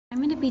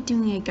be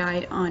doing a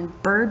guide on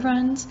bird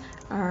runs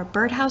or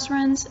birdhouse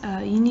runs.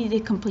 You need to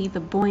complete the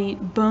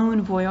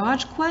Bon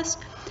Voyage quest,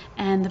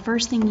 and the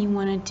first thing you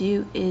want to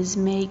do is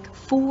make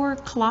 4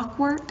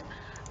 clockwork,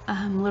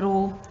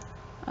 4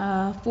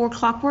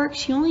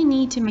 clockworks. You only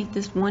need to make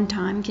this one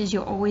time because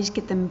you'll always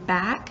get them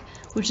back,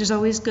 which is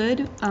always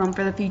good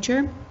for the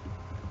future.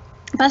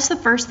 That's the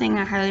first thing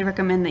I highly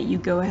recommend that you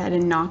go ahead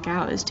and knock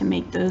out, is to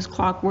make those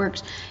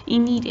clockworks. You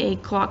need a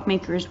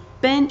clockmaker's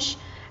bench,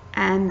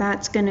 and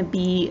that's going to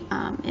be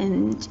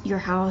in your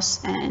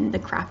house and the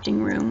crafting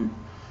room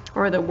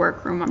or the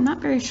workroom. I'm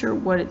not very sure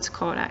what it's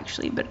called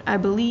actually, but I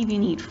believe you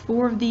need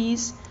 4 of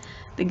these.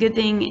 The good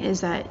thing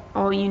is that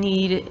all you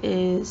need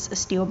is a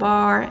steel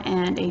bar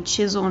and a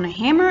chisel and a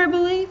hammer, I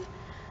believe.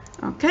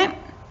 Okay,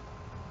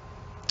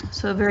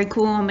 so very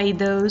cool. I made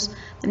those.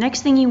 The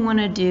next thing you want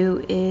to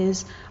do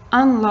is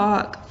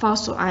unlock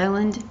Fossil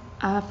Island.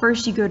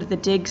 First you go to the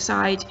dig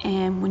site,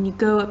 and when you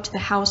go up to the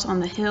house on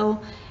the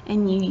hill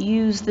and you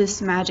use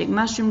this magic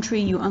mushroom tree,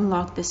 you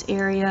unlock this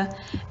area,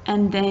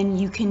 and then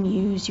you can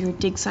use your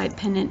dig site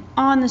pendant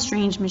on the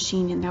strange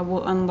machine, and that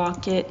will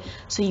unlock it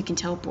so you can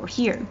teleport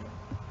here.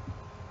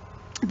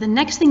 The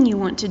next thing you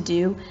want to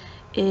do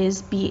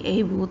is be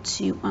able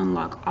to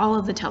unlock all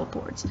of the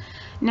teleports.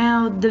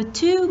 Now, the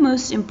 2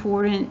 most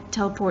important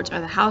teleports are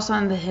the house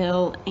on the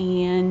hill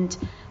and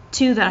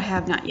 2 that I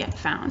have not yet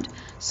found.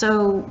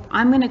 So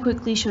I'm going to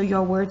quickly show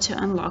y'all where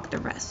to unlock the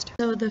rest.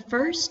 So the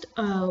first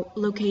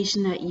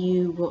location that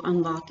you will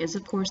unlock is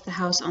of course the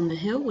house on the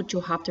hill, which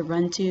you'll have to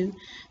run to.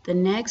 The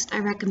next I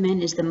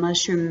recommend is the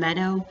mushroom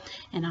meadow,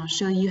 and I'll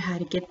show you how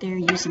to get there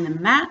using the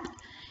map.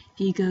 If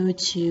you go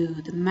to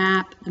the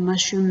map, the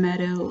mushroom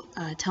meadow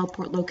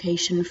teleport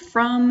location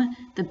from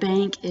the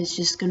bank is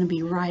just going to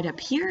be right up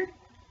here,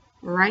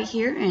 right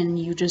here, and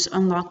you just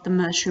unlock the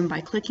mushroom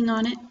by clicking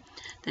on it.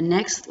 The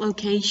next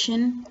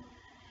location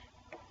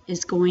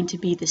is going to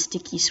be the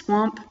sticky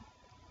swamp.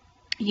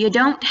 You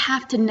don't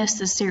have to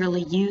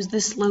necessarily use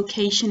this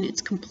location,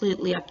 it's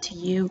completely up to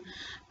you,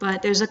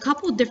 but there's a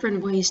couple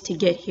different ways to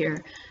get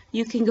here.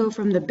 You can go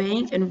from the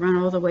bank and run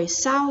all the way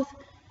south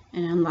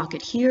and unlock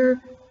it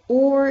here,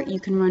 or you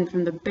can run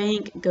from the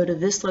bank, go to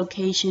this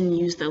location,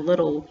 use the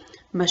little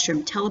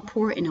mushroom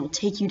teleport, and it'll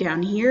take you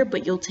down here,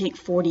 but you'll take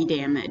 40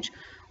 damage.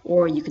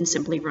 Or you can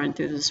simply run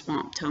through the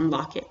swamp to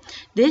unlock it.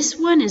 This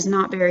one is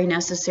not very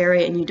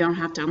necessary and you don't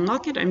have to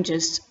unlock it. I'm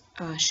just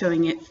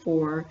showing it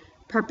for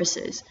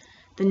purposes.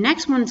 The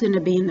next one's going to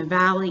be in the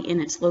valley,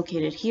 and it's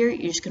located here.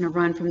 You're just going to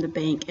run from the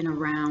bank and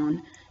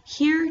around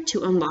here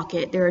to unlock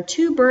it. There are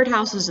 2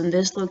 birdhouses in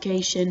this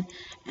location,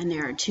 and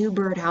there are 2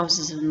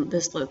 birdhouses in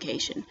this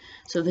location.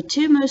 So the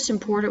 2 most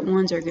important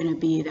ones are going to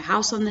be the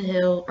house on the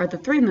hill, or the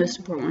 3 most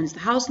important ones: the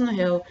house on the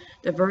hill,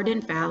 the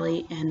verdant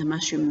valley, and the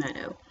mushroom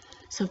meadow.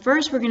 So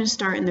first we're going to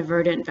start in the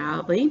verdant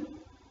valley,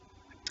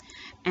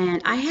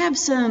 and I have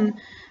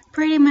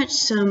pretty much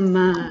some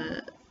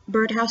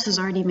birdhouses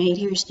already made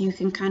here, so you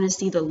can kind of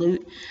see the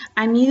loot.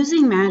 I'm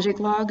using magic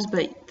logs,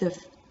 but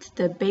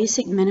the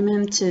basic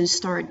minimum to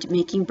start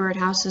making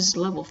birdhouses is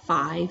level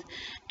 5,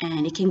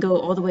 and it can go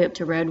all the way up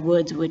to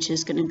redwoods, which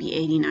is going to be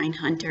 89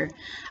 hunter.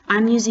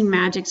 I'm using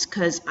magics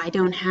because I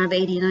don't have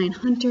 89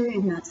 hunter,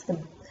 and that's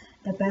the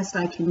best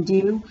I can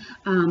do.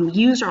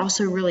 Use are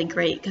also really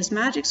great because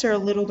magics are a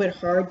little bit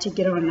hard to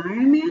get on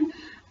Iron Man,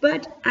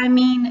 but I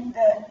mean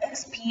the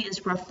XP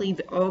is roughly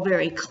all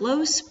very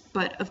close,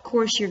 but of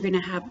course you're going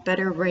to have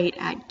better rate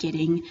at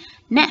getting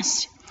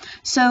nest.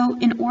 So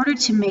in order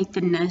to make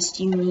the nest,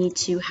 you need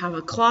to have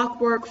a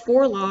clockwork,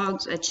 4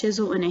 logs, a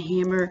chisel and a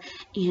hammer,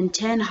 and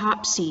 10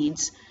 hop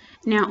seeds.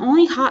 Now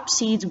only hop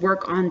seeds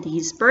work on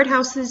these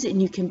birdhouses,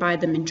 and you can buy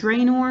them in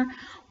Draenor,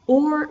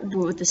 or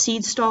with the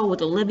seed stall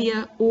with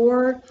Olivia,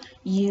 or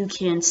you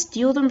can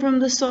steal them from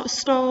the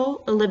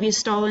stall, Olivia's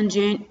stall in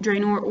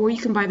Draenor, or you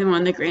can buy them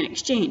on the Grand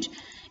Exchange.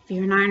 If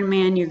you're an Iron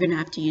Man, you're going to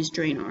have to use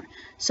Draenor.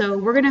 So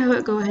we're going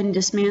to go ahead and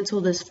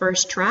dismantle this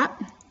first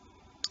trap,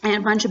 and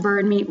a bunch of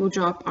bird meat will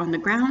drop on the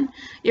ground.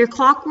 Your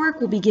clockwork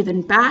will be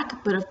given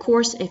back, but of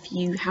course if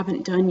you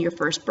haven't done your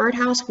first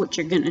birdhouse, what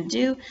you're going to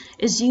do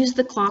is use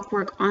the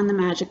clockwork on the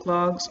magic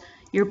logs.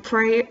 Your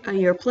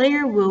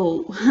player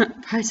will,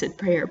 I said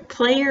prayer,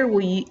 player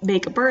will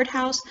make a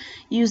birdhouse,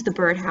 use the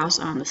birdhouse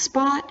on the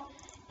spot,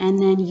 and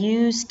then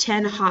use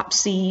 10 hop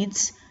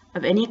seeds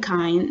of any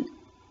kind.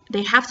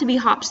 They have to be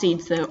hop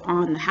seeds though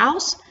on the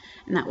house,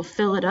 and that will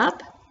fill it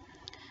up.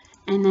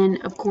 And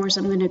then of course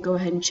I'm going to go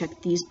ahead and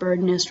check these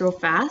bird nests real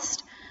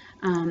fast.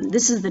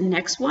 This is the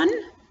next one,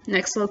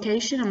 next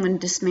location. I'm going to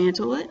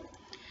dismantle it.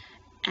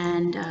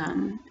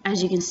 And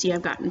as you can see,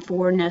 I've gotten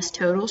 4 nests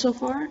total so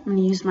far. I'm going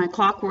to use my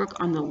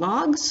clockwork on the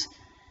logs,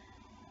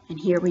 and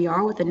here we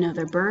are with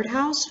another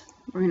birdhouse.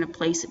 We're going to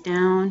place it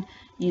down,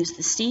 use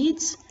the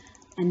seeds,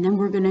 and then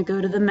we're going to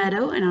go to the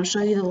meadow, and I'll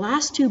show you the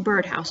last 2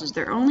 birdhouses.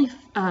 There are only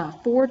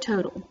 4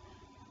 total.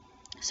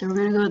 So we're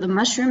going to go to the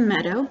mushroom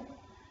meadow,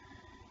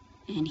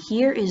 and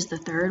here is the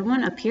 3rd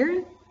one up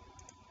here.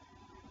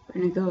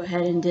 We're going to go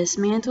ahead and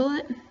dismantle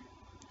it.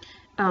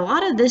 A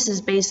lot of this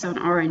is based on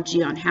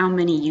RNG, on how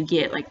many you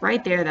get. Like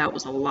right there, that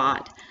was a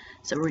lot.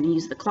 So we're going to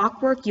use the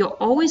clockwork. You'll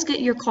always get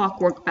your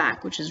clockwork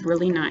back, which is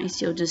really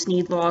nice. You'll just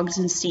need logs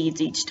and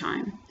seeds each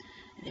time.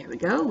 There we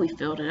go. We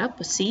filled it up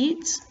with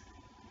seeds.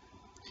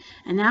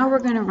 And now we're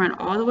going to run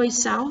all the way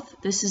south.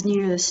 This is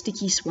near the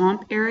sticky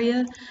swamp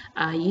area.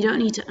 You don't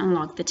need to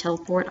unlock the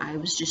teleport. I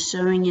was just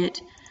showing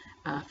it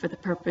for the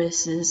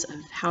purposes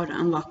of how to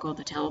unlock all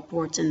the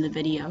teleports in the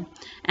video.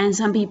 And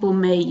some people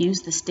may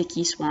use the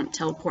sticky swamp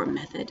teleport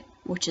method,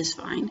 which is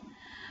fine.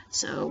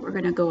 So we're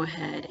going to go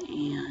ahead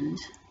and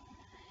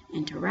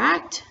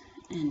interact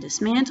and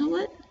dismantle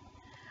it.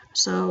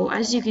 So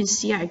as you can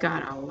see, I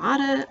got a lot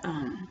of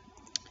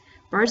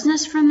bird's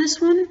nest from this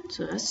one,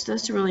 so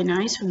that's really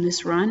nice from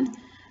this run.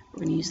 We're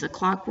going to use the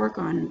clockwork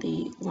on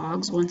the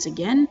logs once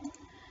again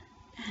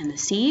and the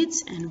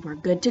seeds, and we're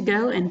good to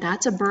go. And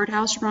that's a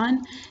birdhouse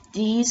run.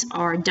 These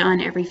are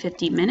done every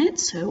 50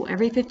 minutes, so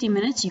every 50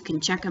 minutes you can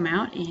check them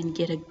out and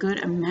get a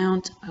good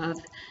amount of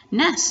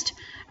nest.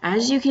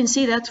 As you can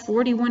see, that's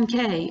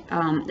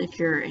 41k if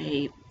you're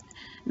a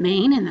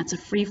main, and that's a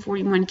free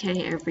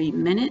 41k every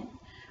minute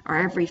or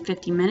every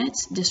 50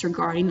 minutes,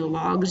 disregarding the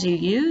logs you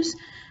use.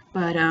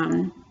 But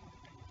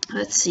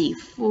let's see,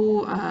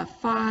 4,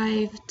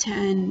 5,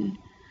 10,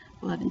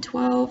 11,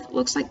 12.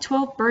 Looks like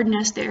 12 bird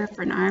nests there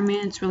for an Iron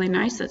Man. It's really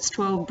nice. That's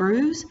 12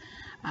 brews.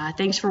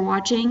 Thanks for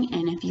watching,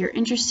 and if you're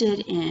interested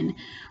in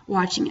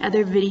watching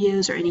other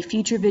videos or any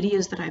future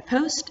videos that I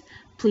post,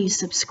 please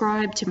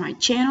subscribe to my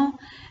channel.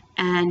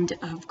 And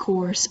of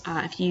course,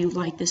 if you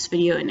like this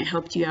video and it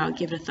helped you out,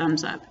 give it a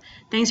thumbs up.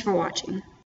 Thanks for watching.